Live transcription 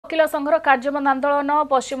वकील संघर कार्यबंद आंदोलन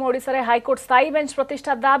पश्चिम ओडिशा रे हाईकोर्ट स्थायी बेंच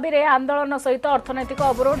प्रतिष्ठा दाबी रे आंदोलन सहित अर्थनैतिक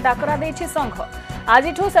अवरोध डाकरा देछि संघ। आज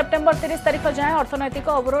सेप्टेम्बर 30 तारिख जाए अर्थनैतिक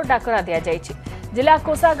अवरोध डाकरा दिया जाइछि। जिला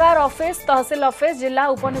कोषागार ऑफिस तहसील ऑफिस जिला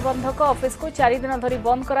उपनिबंधक ऑफिस को 4 दिन धरी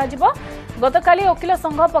बंद करा जिवो। गतकाली वकील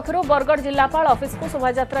संघ पक्षरु बरगढ़ जिलापाल ऑफिस को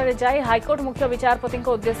शोभायात्रा रे जाई हाईकोर्ट मुख्य विचारपति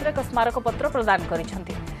उद्देश्य एक स्मारक पत्र प्रदान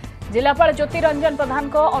करिसेंति। जिलापाल ज्योति रंजन प्रधान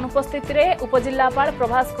को अनुपस्थित रे उपजिल्लापाल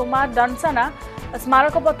प्रभास कुमार दंसाना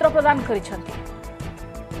स्मारक पत्र प्रदान करिसेंति।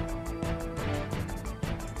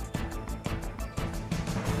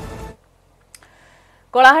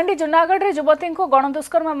 कलाहांडी जूनागढ़ रे युवती को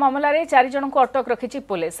गणदुष्कर्म मामला रे 4 जन को अटक रखिछि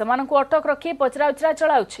पुलिस। सेमानकु अटक रखी पचराउचरा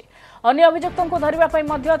चलाउछि। अन्य अभियुक्तों को धरिबा पई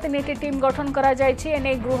मध्य 3टी टीम गठन करा जायछि।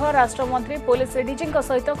 एने गृह राष्ट्र मंत्री पुलिस एडीजी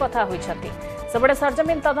सहित कथा होइछथि। सबडे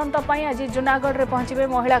सरजमीन तदंत पई आज जूनागढ़ रे पहुंचबे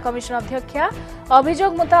महिला कमिशन अध्यक्षा।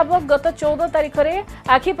 अभियोग मुताबिक गत 14 तारिख रे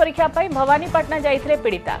आखि परीक्षा पई भवानीपाटना जाइथिले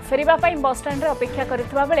पीड़िता। फेरिबा पई बस स्टैंड रे अपेक्षा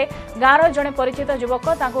करितबा बेले गाँर जणे परिचित युवक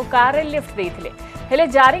तांको कार रे लिफ्ट देइथिले। हेले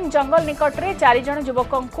जारिंग जंगल निकट रे 4 जण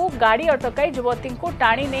युवकों को गाड़ी अटकाई युवती को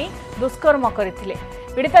टाणी नहीं दुष्कर्म करथिले।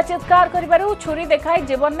 पीड़िता चित्कार करिबारु छुरी देखाई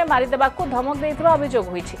जीवन में मारिदेबाकू धमक देइथिबा अभियोग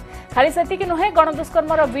होईछि। खाली सेतिकी नुहे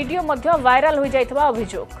गणदुष्कर्मर वीडियो मध्य वायरल हो जाइथिबा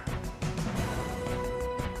अभियोग।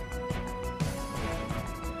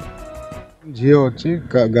 झील अच्छी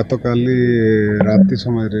गत काली राति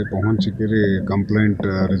समय रे पहुँचिक कंप्लेंट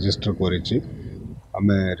रजिस्टर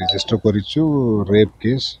करिछु रेप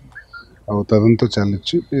केस और तदंत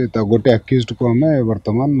चली गोटे अक्यूज्ड को आम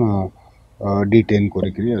वर्तमान डिटेन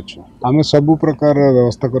करी अच्छु। आम सब प्रकार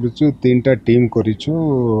व्यवस्था करिछु। 3टा टीम करिछु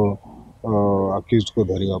अक्यूज्ड को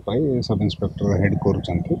धरिबा सब इंस्पेक्टर हेड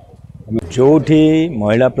करूछंती। जोठी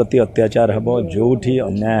महिला प्रति अत्याचार हेबो जोठी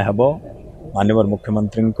अन्याय हेबो माननीय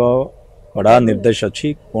मुख्यमंत्री को कड़ा निर्देश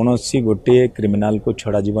अच्छी कौन सी गोटे क्रिमिनाल को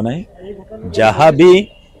छड़ा जीव ना जहाँ भी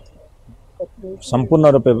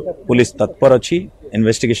संपूर्ण रूपे पुलिस तत्पर अच्छी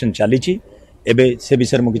इन्वेस्टिगेशन चली एबे से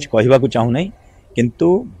विषय में किसी कहवाक चाहूना किंतु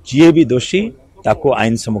जी भी दोषी ताको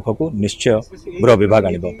आईन सम्मुख को निश्चय गृह विभाग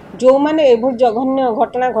आनिबो। जो माने एभर जघन्य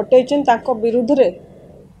घटना घटैछन ताको विरुद्ध रे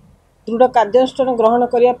दृढ़ कार्यानुष्ठान ग्रहण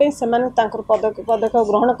करिया पे सेमाने तांकर पदक्षेप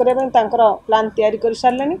ग्रहण करिया पे तांकर प्लान तैयारी कर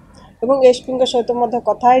सारलेनी एवं एसपी सहित मध्य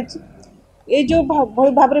कथा है। ये जो भाव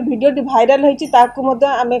में भिडियो भाइराल होती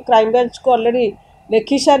आम क्राइम ब्रांच को ऑलरेडी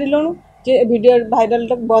लिखि सारूँ जे भिडियो भाइराल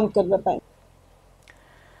बंद करने।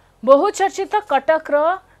 बहुचर्चित कटक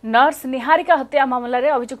नर्स निहारिका हत्या मामला रे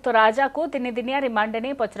अभियुक्त राजा को 3 दिनिया रिमांड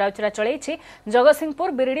ने पचराउचरा चलैछि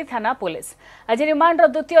जगतसिंहपुर बिरिडी थाना पुलिस। आज रिमांड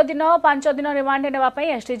द्वितीय दिन 5 दिन रिमांड नेबा पई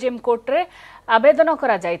एसडीजेएम कोर्ट रे आवेदन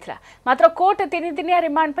करा जायथिला। मात्र कोर्ट 3 दिनिया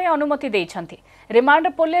रिमांड पई अनुमति दैछंती।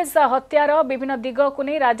 रिमांड पुलिस हत्यार विभिन्न दिग को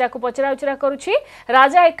नहीं राजा को पचराउचरा करुछि।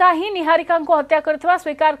 राजा एका ही निहारिका को हत्या करथिबा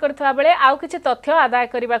स्वीकार करथिबा बेले आउ किछि तथ्य आदाय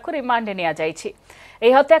करबाकू रिमांड निया जायछि।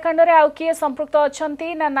 एही हत्याकांड रे आउ किए संपृक्त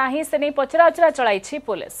अछंती ना नाही से नहीं पचराउचरा चलाइछि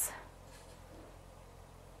पुलिस।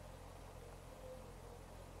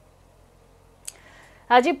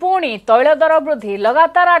 आज पुणी तैल दर वृद्धि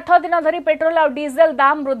लगातार 8 दिन धरी पेट्रोल और डीजेल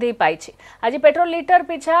दाम वृद्धि पाई। आज पेट्रोल लिटर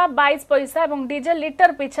पिछा 22 पैसा और डीजेल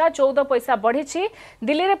लिटर पिछा 14 पैसा बढ़ी।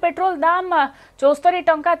 दिल्ली रे पेट्रोल दाम 74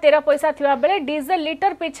 टंका 13 पैसा थिबा बेले डीजेल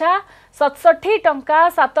लिटर पिछा 67 टंका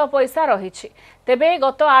 7 पैसा रही। तेबे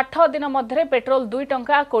गत 8 दिन मध्य पेट्रोल 2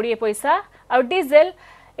 टंका 20 पैसा और डीजेल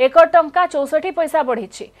 1 टंका 64 पैसा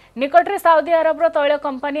बढ़ी। निकटरे साउदी अरबर तैल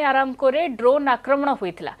कंपनी आरामको रे ड्रोन आक्रमण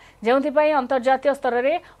होइतिला जेउथिपाई अंतर्जातीय स्तर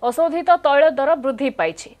में अशोधित तैल दर वृद्धि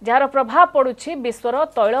पाई जार प्रभाव पड़ुछि विश्वर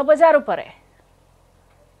तैल बजार उपरे।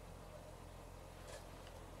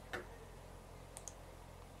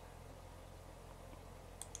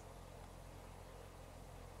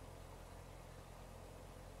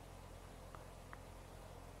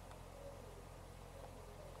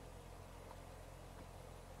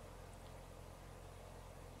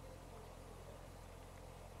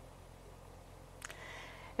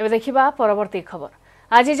 एबे देखिबा परवर्ती खबर।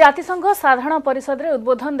 आज जातिसंघ साधारण परिषद रे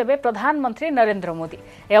उद्बोधन देवे प्रधानमंत्री नरेंद्र मोदी।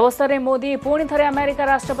 ए अवसर में मोदी पुणी थरे अमेरिका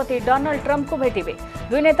राष्ट्रपति डोनाल्ड ट्रंप को भेटिबे।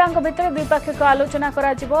 दुई नेतांक भितर द्विपाक्षिक आलोचना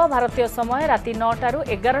कराजिबो। भारतीय समय राति 9 टारू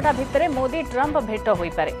 11टा भितर मोदी ट्रंप भेट होई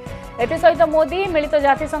पारे। एते सहित मोदी मिलित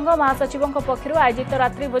जातिसंघ महासचिवों पक्षरु आयोजित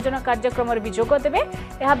रात्रि भोजन कार्यक्रम भी जोग देबे।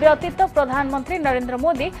 एहा व्यतीत प्रधानमंत्री नरेंद्र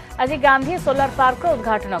मोदी आज गांधी सोलार पार्क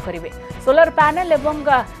उद्घाटन करिवे। सोलार पैनल एवं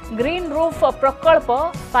ग्रीन रूफ प्रकल्प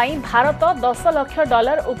पाई भारत $10 लाख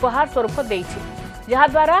उपहार स्वरूप देइछि, जहा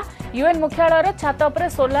द्वारा यूएन मुख्यालय छात पर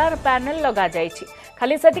सोलार पैनल लगा जाइछि।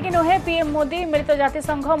 खाली सेतिकी नुहे पीएम मोदी मिलित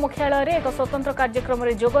जातिसंघ मुख्यालय रे एक स्वतंत्र कार्यक्रम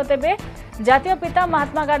रे जोग देबे। जातीय पिता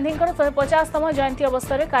महात्मा गांधी 150तम जयंती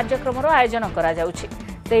अवसर में कार्यक्रम आयोजन करा जाउछि।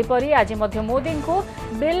 सेहीपरि आज मध्य मोदी को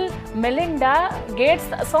बिल मेलिंडा गेट्स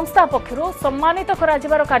संस्था पक्षरु सम्मानित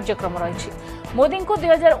कराजिबार कार्यक्रम रही। मोदी को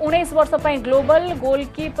 2019 वर्ष पर ग्लोबल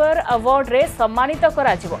गोलकीपर अवार्ड रे सम्मानित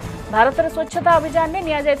कराजिबो। भारत स्वच्छता अभियान में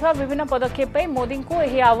निया जायथिबा विभिन्न पदक्षेप पर मोदी को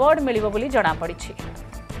यह अवार्ड मिलिबो बोली जणा पड़िछि।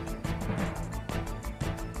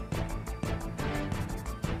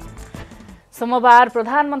 सोमवार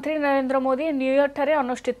प्रधानमंत्री नरेंद्र मोदी न्यूयॉर्क ठारे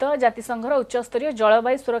अनुष्ठित जातिसंघर उच्चस्तरीय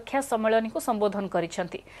जलवायु सुरक्षा सम्मेलन को संबोधन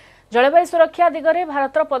करिसेंति। जलवायु सुरक्षा दिगरे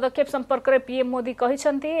भारतर पदक्षेप संपर्क में पीएम मोदी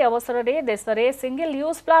कहिसेंति अवसर में देश में सिंगल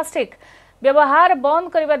यूज प्लास्टिक व्यवहार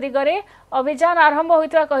बंद करने दिगरे अभियान आरंभ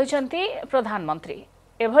होइतबा कहिसेंति प्रधानमंत्री।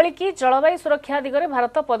 एभली कि जलवायु सुरक्षा दिगरे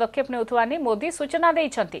भारत पदक्षेप नेउथुवा नि मोदी सूचना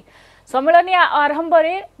दैछंति। सम्मेलन आरंभ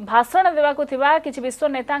में भाषण देबाकु थिबा किछि विश्व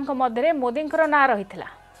नेतांक मध्यरे मोदींकर नाम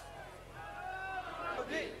रहितला।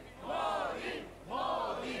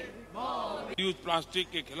 प्लास्टिक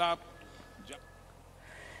के खिलाफ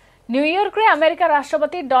न्यूयॉर्क रे अमेरिका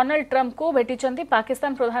राष्ट्रपति डोनाल्ड ट्रंप को भेटिचंती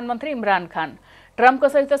पाकिस्तान प्रधानमंत्री इमरान खान। ट्रंप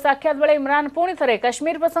सहित साक्षात बेले इमरान पुणी थे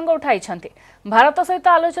कश्मीर प्रसंग उठाई। भारत सहित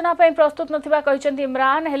आलोचना प्रस्तुत नथिबा कहिसंती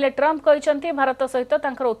इमरान। हेले ट्रंप कहिसंती भारत सहित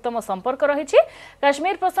तांकर उत्तम संपर्क रहिछि।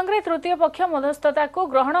 कश्मीर प्रसंग रे तृतीय पक्ष मध्यस्थता को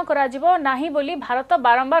ग्रहण कराजिबो नाही बोली भारत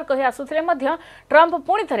बारंबार कहि आसुथिले मध्य ट्रंप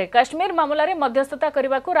पुणी थे कश्मीर मामला रे मध्यस्थता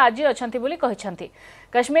करबा को राजी अछंती बोली कहिसंती।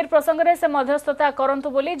 कश्मीर प्रसंग रे से मध्यस्थता करंतु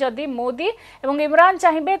बोली जदि मोदी एवं इमरान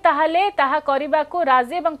चाहिबे ताहाले ताहा करबा को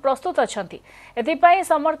राजी एवं प्रस्तुत अछंती। एथिपाई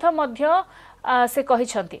समर्थ मध्य से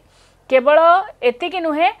कहिसंती। केवल एतिकी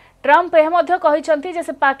नुहे ट्रंप यह मध्य कहिसंती जे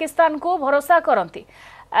से पाकिस्तान को भरोसा करंती।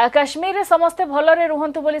 कश्मीर रे समस्ते भलरे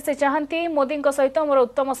रुहंतु बोली से चाहंती। मोदी को सहित मोर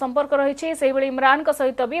उत्तम संपर्क रही। से बेले इमरान को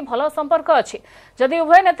सहित भी भल संपर्क अछि। जदि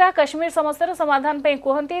उभय नेता कश्मीर समस्यार समाधान पे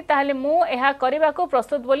कहंती ताहले मु एहा करबा को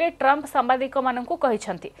प्रस्तुत बोली ट्रंप सांबादिक माननकु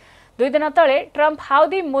कहिसंती। 2 दिन तले ट्रंप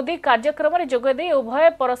हाउदी मोदी कार्यक्रम में जोगदे उभय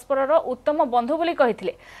परस्पर उत्तम बंधु बोली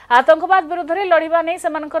कहिथिले। आतंकवाद विरुद्ध रे लड़िबा नै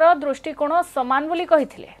सेमानकर दृष्टिकोण समान बोली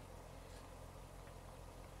कहिथिले।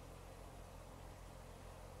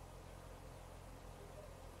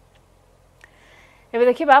 एबे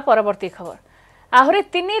देखिबा परवर्ती खबर। आहरी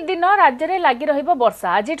 3 दिन राज्य में लगी रहिबो वर्षा।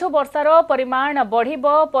 आज वर्षार परिमाण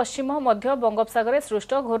बढ़िबो। पश्चिम मध्य बंगोपसागर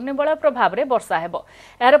सृष्ट घूर्णिबलय प्रभाव में वर्षा हेबो।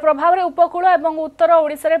 यार प्रभाव में उपकूल और उत्तर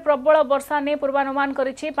ओडिशा रे प्रबल वर्षा ने पूर्वानुमान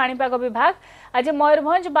करिछि पाणीपाग विभाग। आज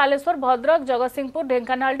मयूरभंज बालेश्वर भद्रक जगतसिंहपुर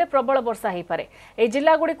ढेंकानाल रे प्रबल वर्षा हेई पारे। ए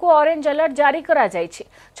जिला गुडी को ऑरेंज अलर्ट जारी करा जायछि।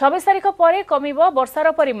 26 तारिख पर कमिबो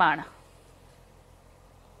वर्षार परिमाण।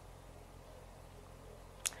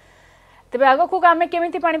 तेज आग को आम केमी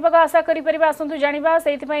पाणीपाग आशा करें आसतु जाना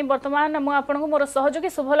से बर्तमान मुझे मोर सहयोगी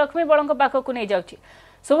शुभलक्ष्मी बड़ पाखक नहीं जाऊँगी।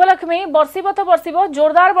 शुभलक्ष्मी बर्षिब तो बर्षिब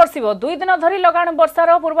जोरदार बर्षिब 2 दिन धरी लगाण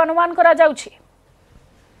वर्षार पूर्वानुमान करा जाउछि।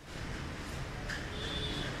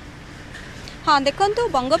 हाँ देखो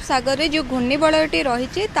बंगोपसागर रे जो घूर्णिबलयटी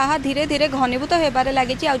रही धीरे धीरे घनीभूत होबार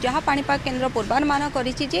लगी। जहाँ पाणीपाग केन्द्र पूर्वानुमान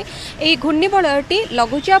करिछि जे एई घूर्णिबलयटी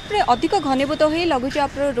लघुचाप रे अधिक घनीभूत होई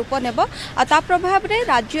लघुचाप रूप नेब। आ प्रभाव रे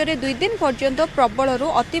राज्य रे 2 दिन पर्यंत प्रबल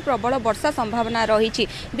अति प्रबल वर्षा संभावना रही।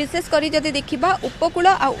 विशेषकर जदि देखिबा उपकूल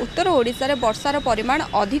आ उत्तर ओडिशा रे वर्षार परिमाण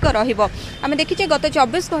अधिक रहिबो। आमे देखिछे गत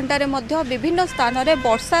 24 घंटा रे मध्य विभिन्न स्थान रे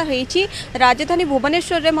वर्षा हेछि। राजधानी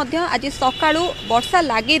भुवनेश्वर रे मध्य आज सकाळू वर्षा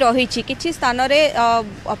लागि रही। किछि स्थान रे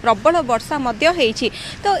प्रबल वर्षा मध्य हेछि।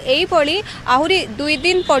 तो एइभली आहुरी 2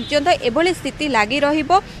 दिन पर्यंत एभली स्थिति लागि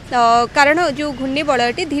रहिबो। कारण जो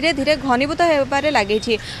घूर्णिबलयटी धीरे धीरे घनीभूत होबार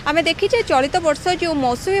लगी। आमे देखिछे चलित वर्ष जो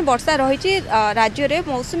मौसुमी वर्षा रही राज्य में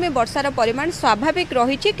मौसुमी वर्षार परिमाण स्वाभाविक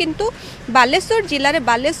रही। किंतु बालेश्वर जिले में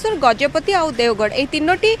बालेश्वर गजपति और देवगढ़ ये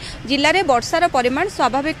 3टी जिले में वर्षार परिमाण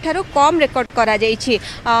स्वाभाविक ठारू कम रेकर्ड करा जायछि।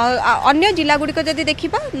 अन्य जिलागुड़िक जदि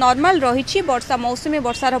देखिबा नॉर्मल रही वर्षा मौसुमी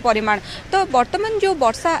वर्षार परिमाण। तो वर्तमान जो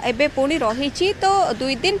वर्षा एबे पुणी रही तो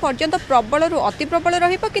 2 दिन पर्यंत प्रबल रु अति प्रबल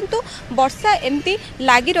रहिबो। किंतु वर्षा एमती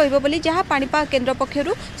लागि रहिबो बोली जहाँ पाणीपाग केन्द्र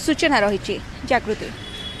पक्षरु सूचना रही। जागृति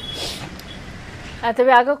तेज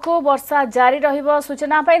आग को वर्षा जारी रहिबो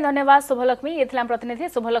सूचना पाई धन्यवाद शुभलक्ष्मी। ये प्रतिनिधि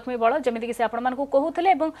शुभलक्ष्मी बड़ जमीक से आपण मानकु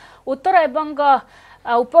कहूथिले। उत्तर एवं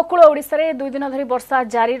उपकूल ओडिशा रे 2 दिन धरी वर्षा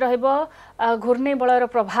जारी रहिबो। घूर्णिबलयर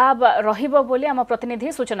प्रभाव रहिबो बोली आम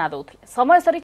प्रतिनिधि सूचना दउथिले। समय सरी